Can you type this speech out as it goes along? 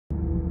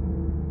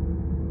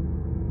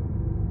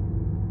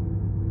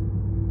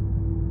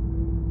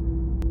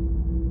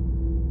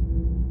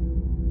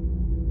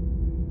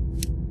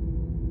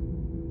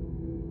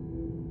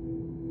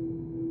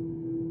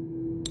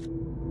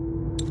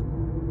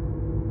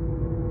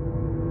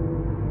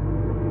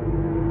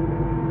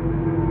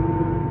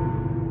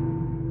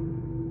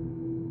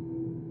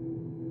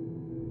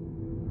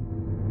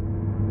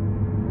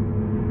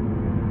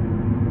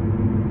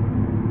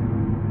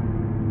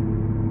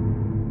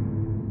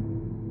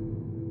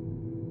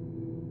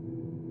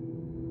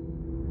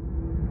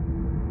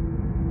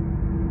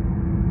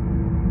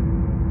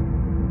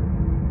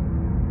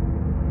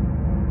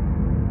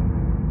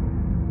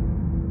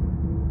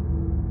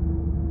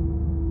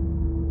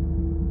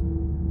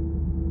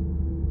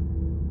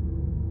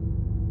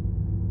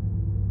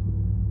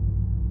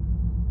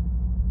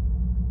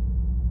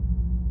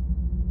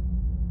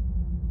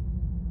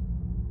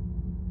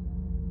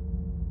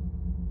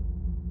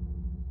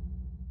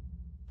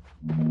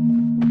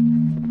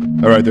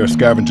Alright, there are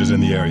scavengers in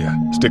the area.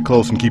 Stick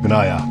close and keep an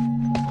eye out.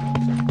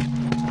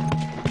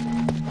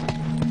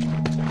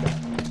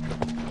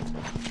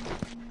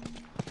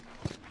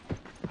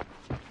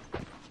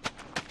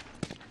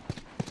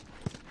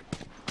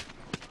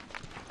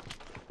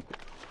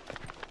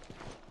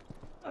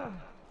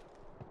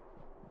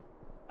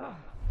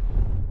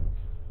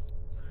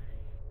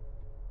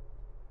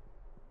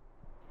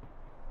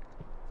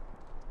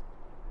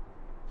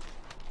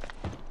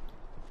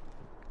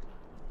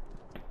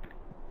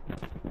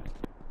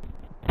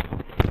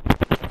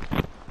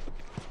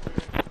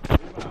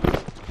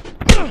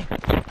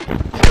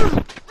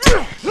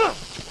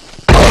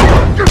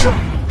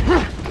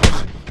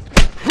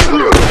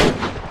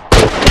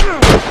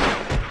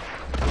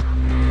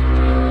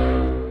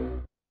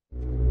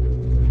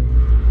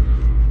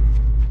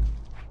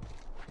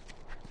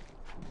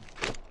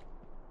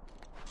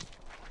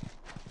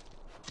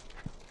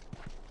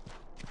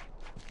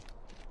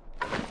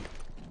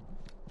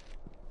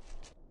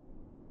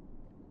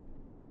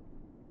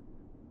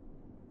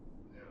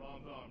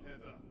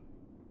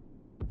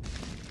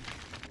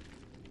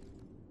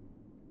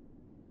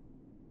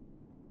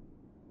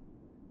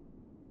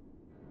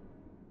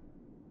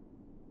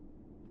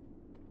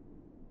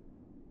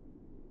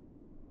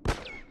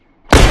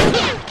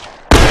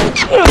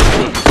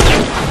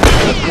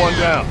 That's one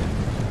down.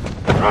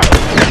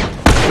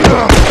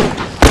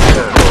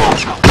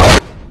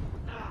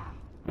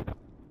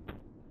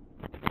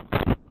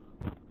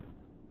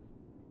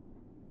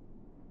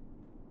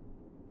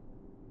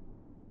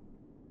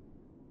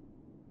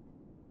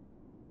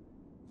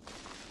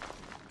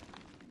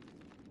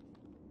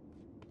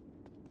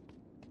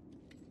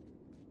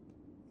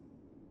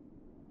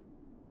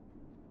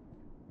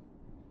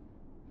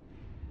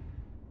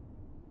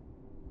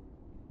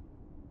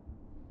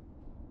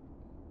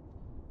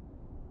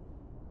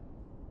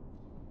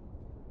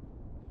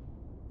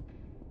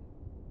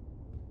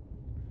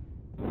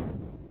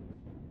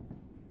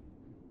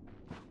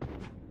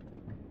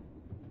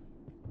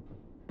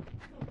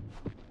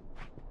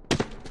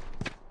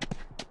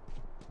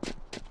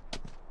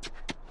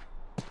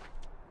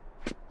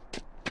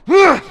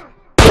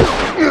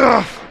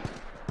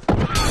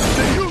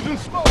 They're using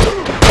smoke!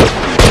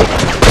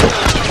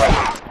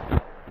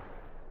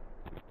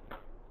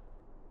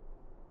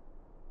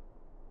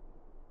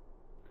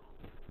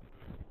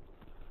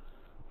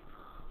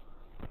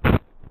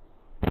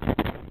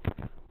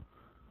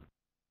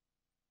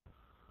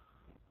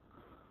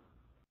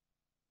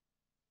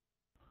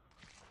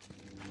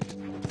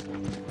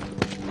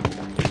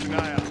 Keep an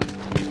eye out.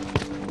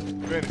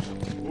 Finish.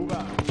 Move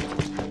out.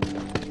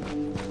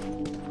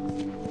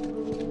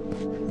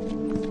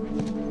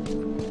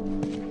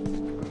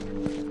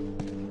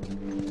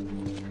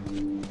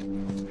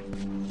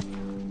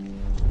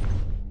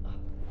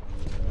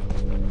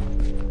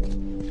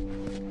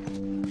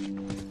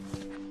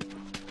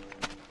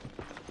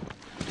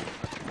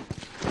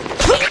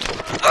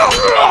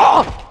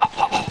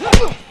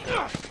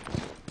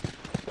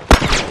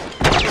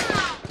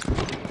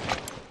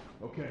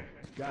 Okay,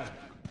 got it.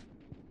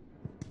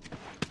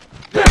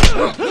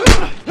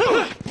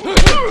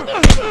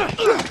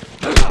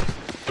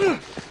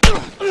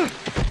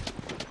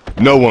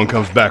 No one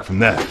comes back from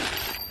that.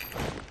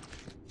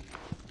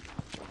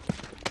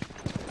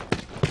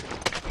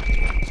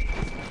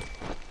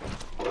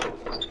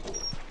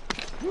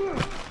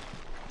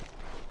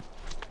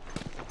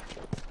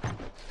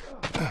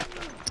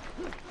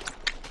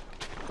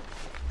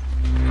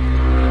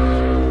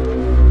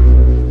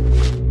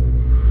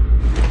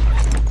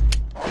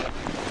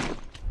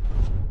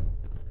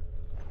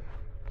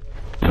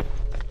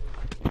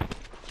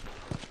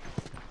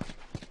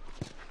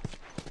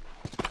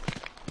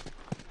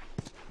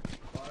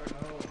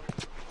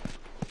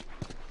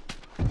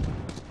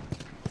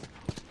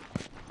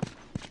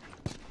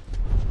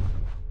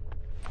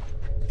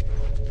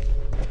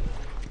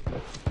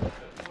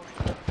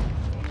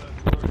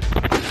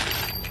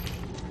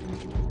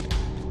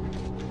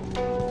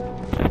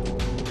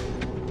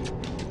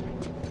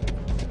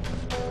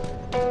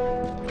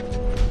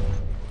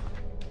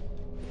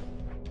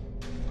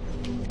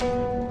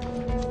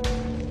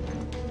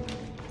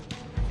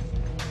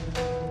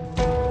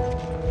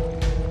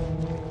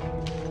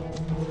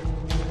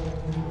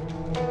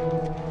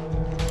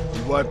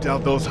 Wiped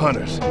out those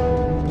hunters.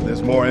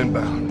 There's more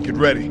inbound. Get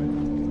ready.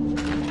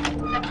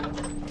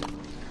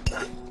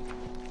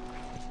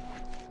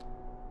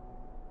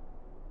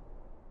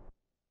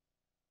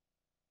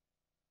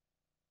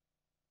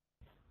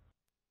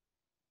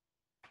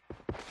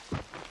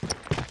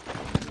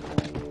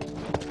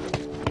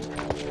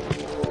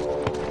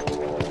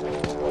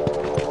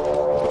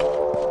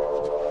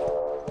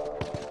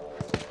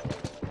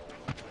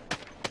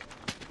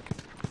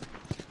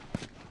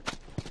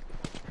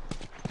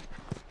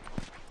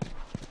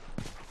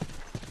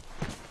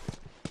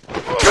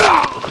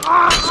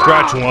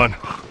 Scratch one.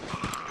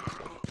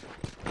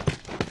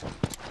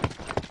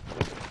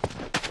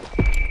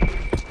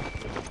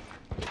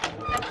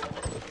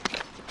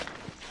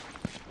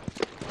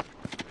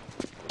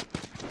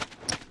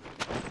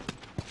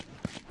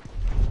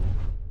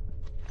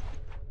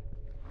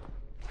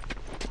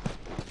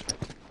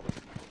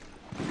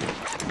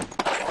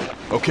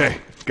 Okay,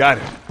 got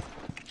it.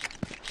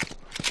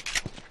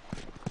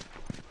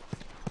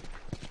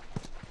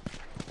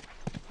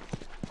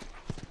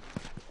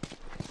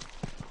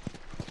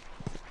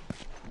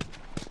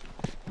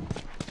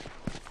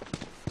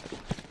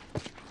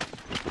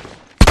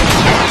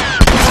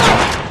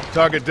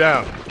 Target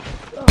down.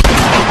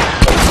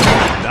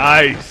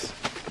 Nice.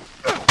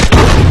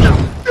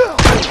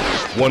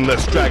 One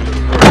less straggler.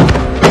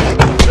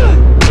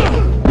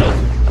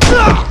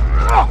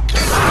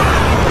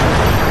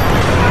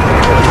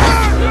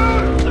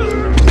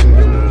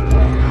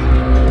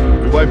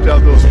 We wiped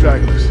out those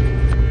stragglers.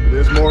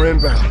 There's more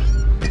inbound.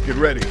 Get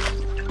ready.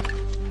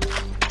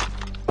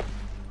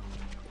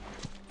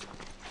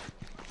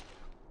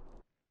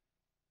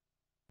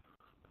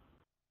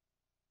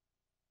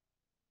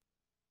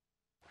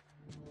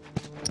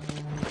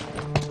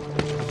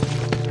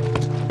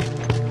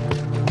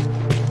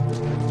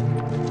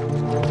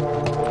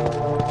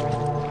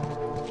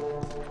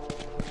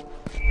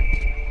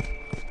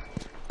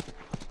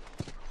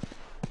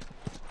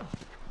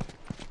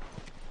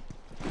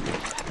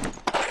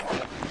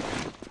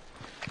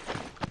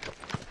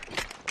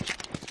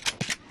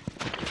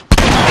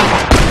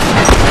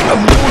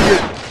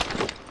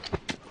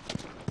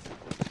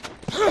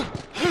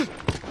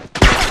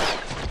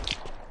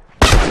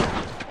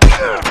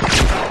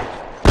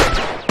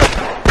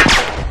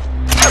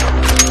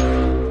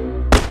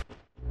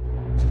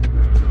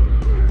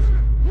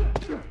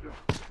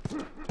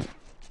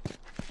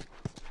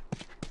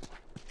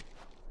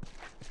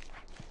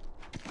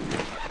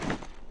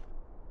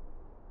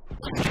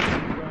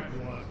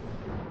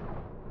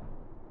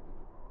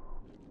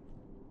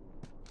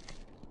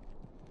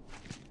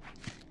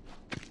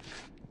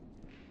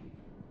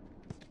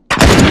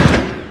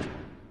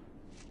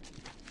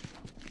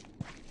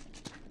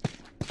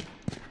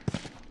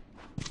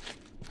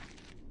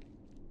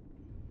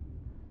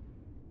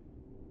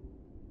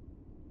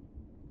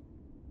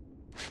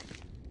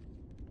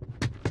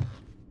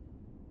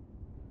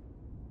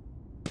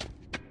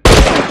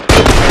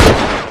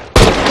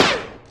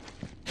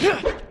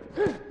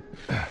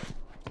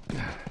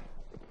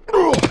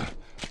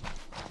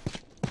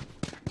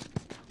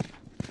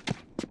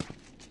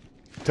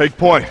 Take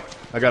point.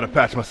 I gotta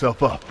patch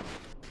myself up.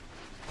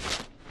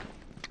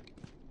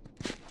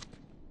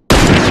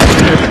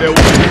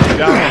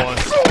 Down one.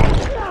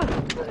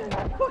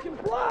 Fucking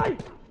fly!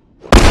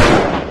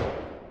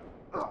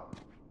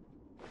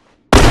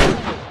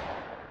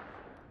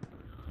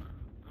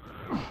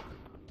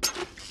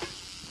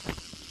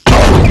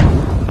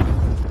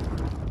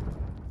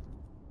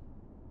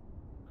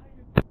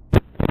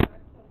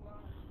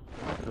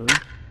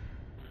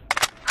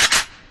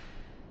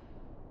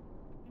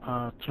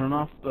 Turn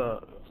off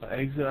the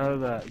exit out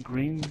of that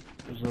green.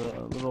 There's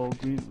a little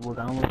green. We'll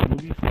download the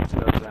movies. You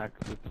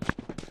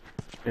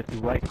have to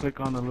right click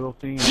on the little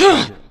thing.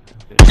 And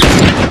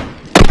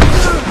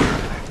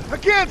I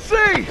can't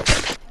see!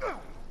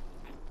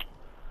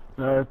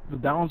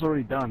 that one's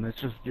already done.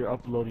 It's just you're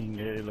uploading.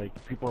 Like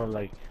people are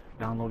like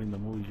downloading the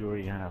movies you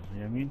already have.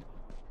 You know what I mean?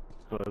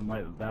 So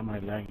that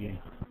might lag you.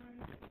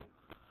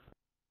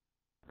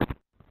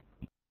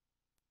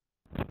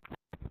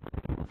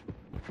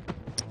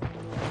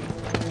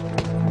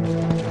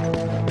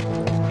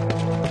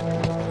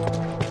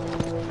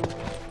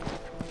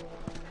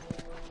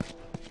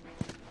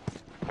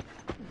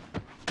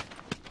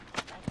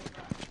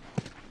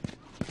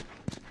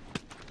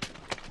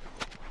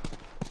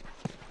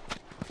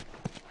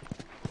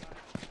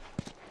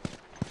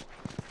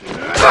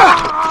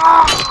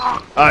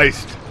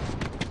 Iced.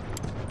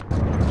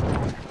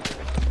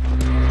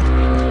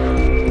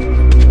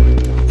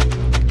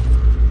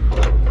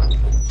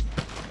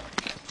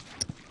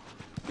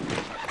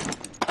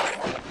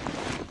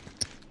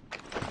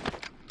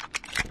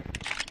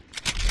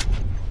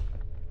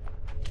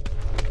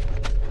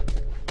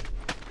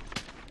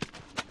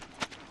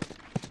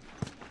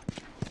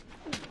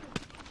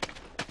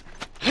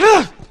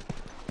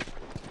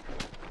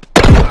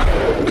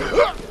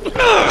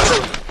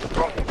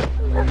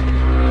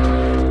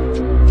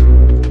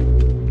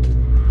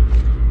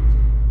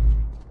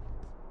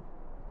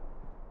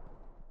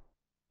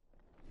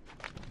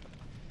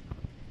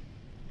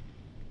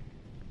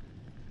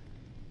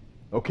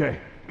 Okay,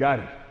 got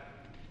it.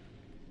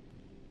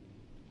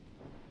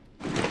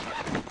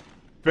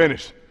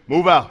 Finished.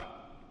 Move out.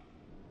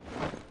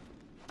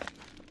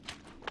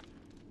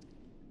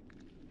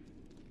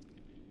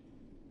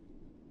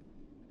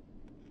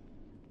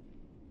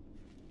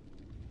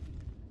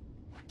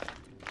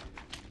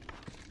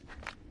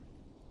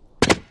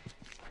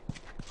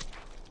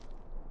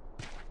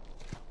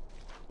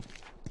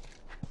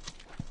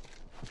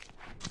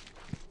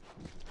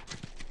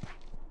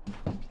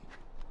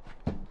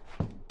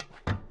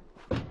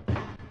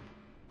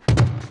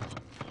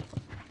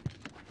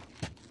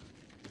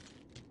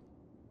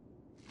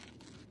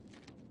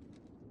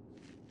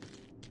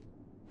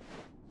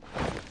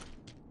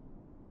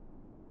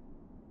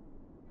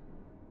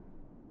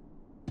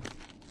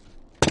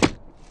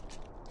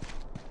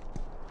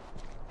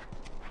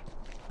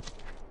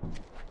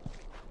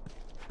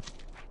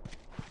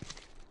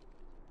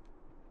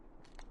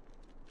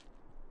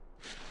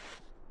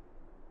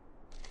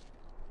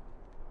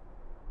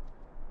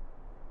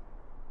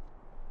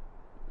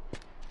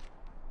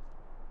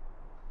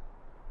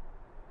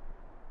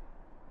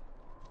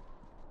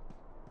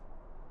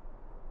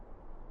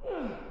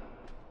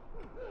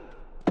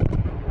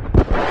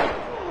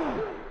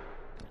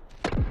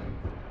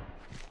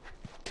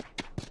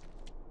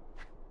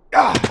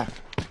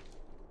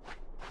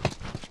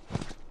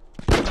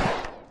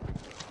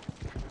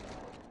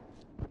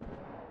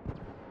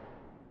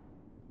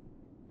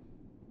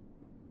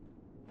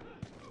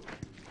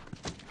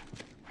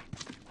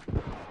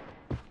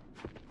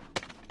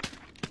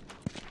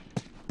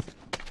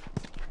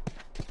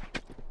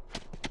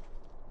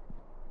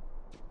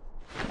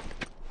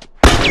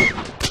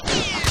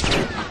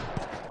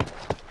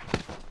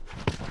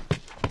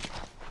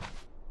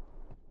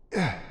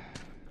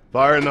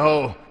 Fire in the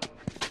hole.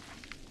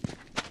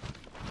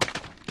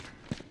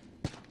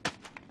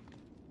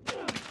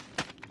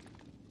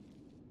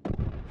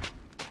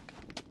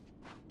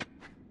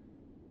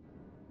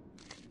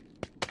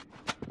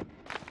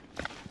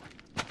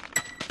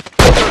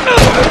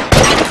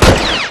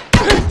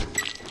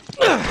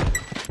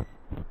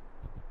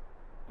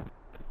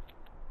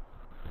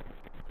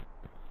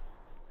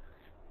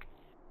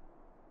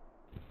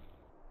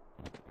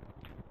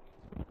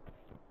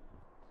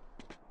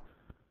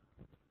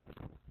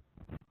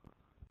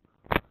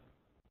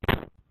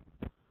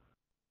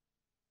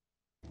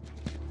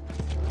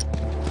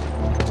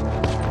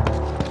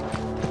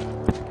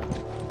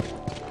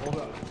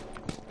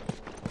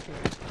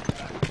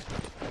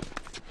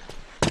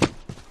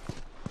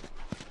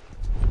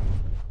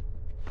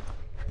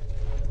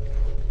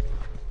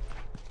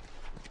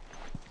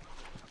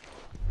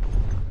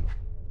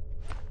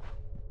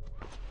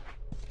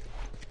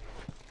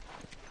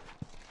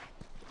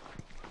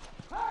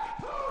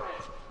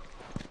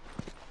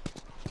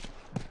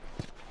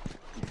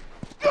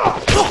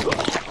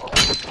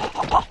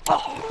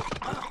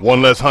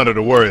 One less hunter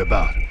to worry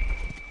about.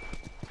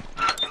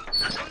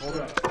 Hold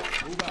up.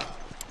 Move out.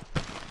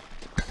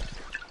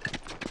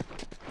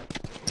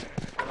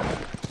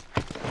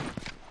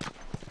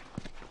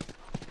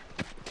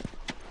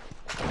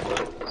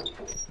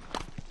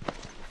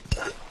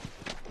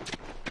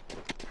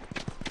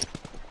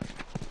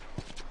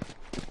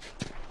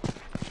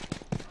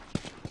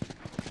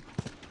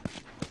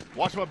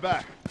 Watch my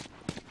back.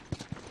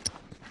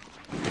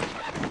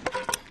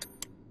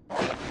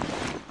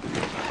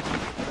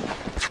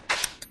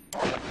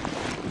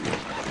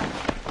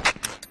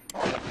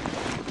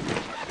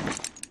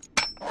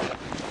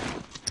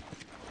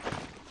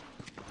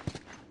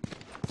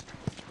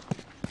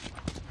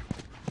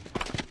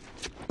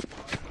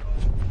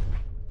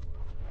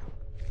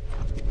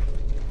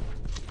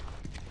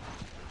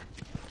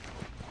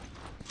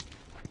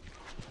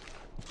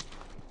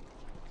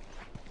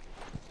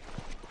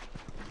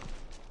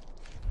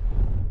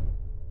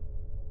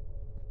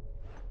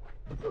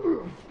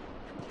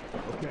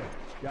 Okay,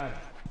 got it.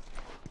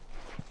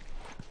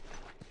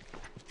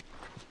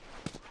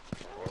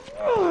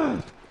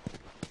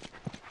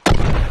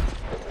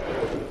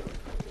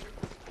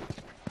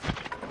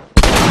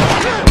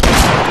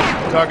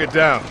 Target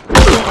down.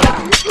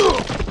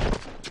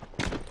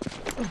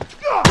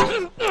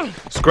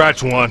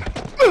 Scratch one.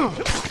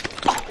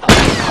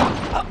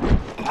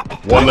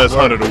 One less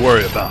hunter to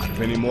worry about.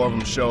 If any more of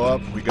them show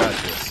up, we got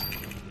this.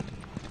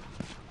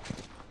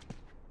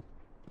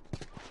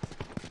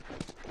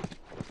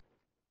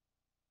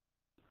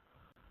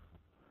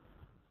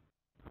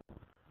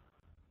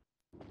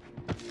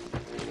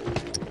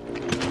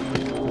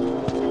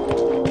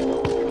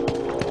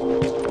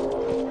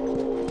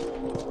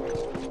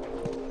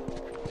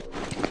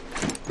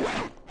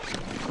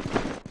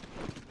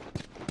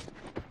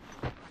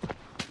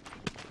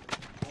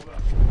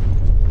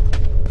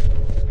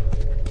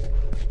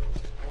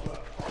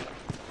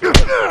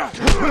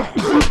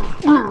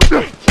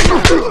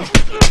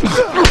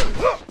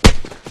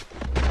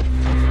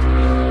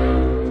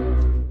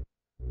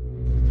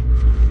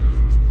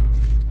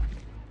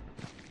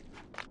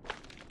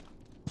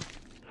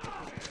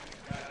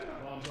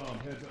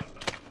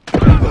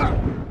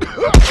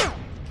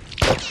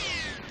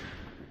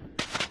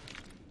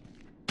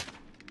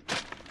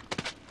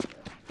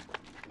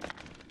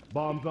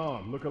 Bombs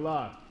on. Look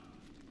alive.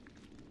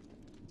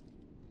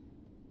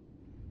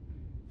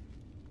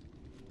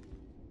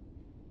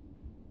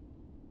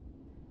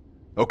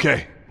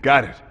 Okay,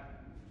 got it.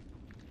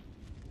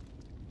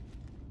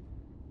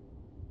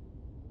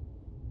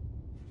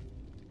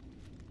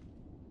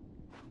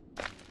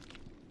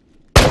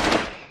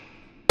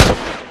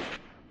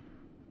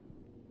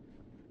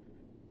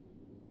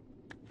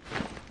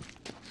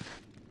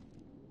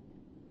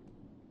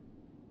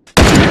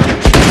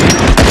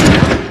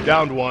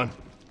 Downed one.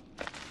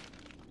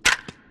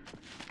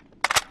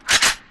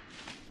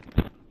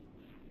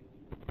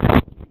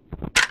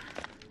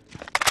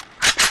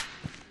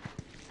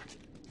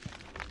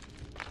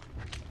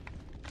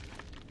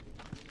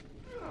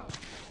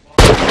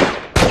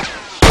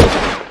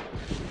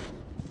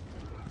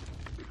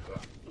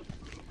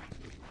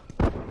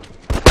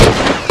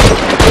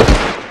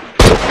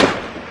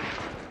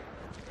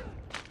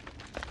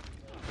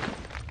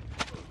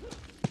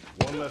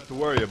 One less to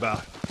worry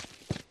about.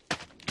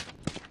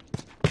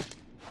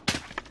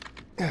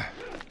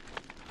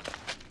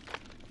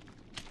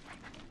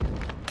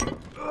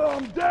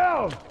 I'm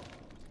down!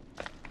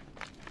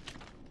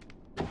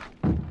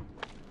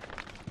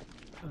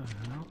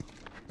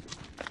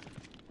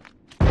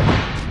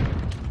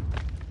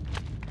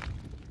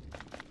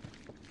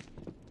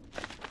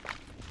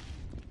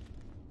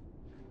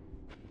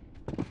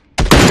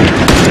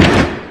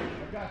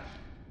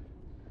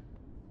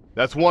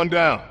 That's one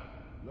down.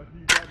 Lucky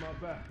you got my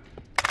back.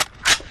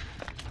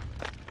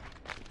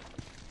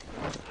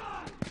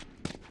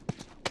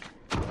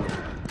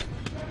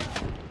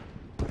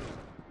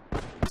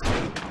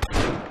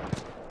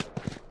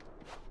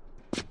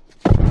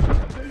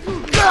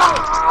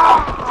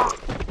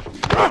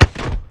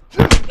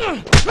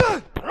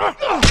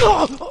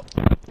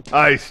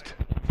 Iced.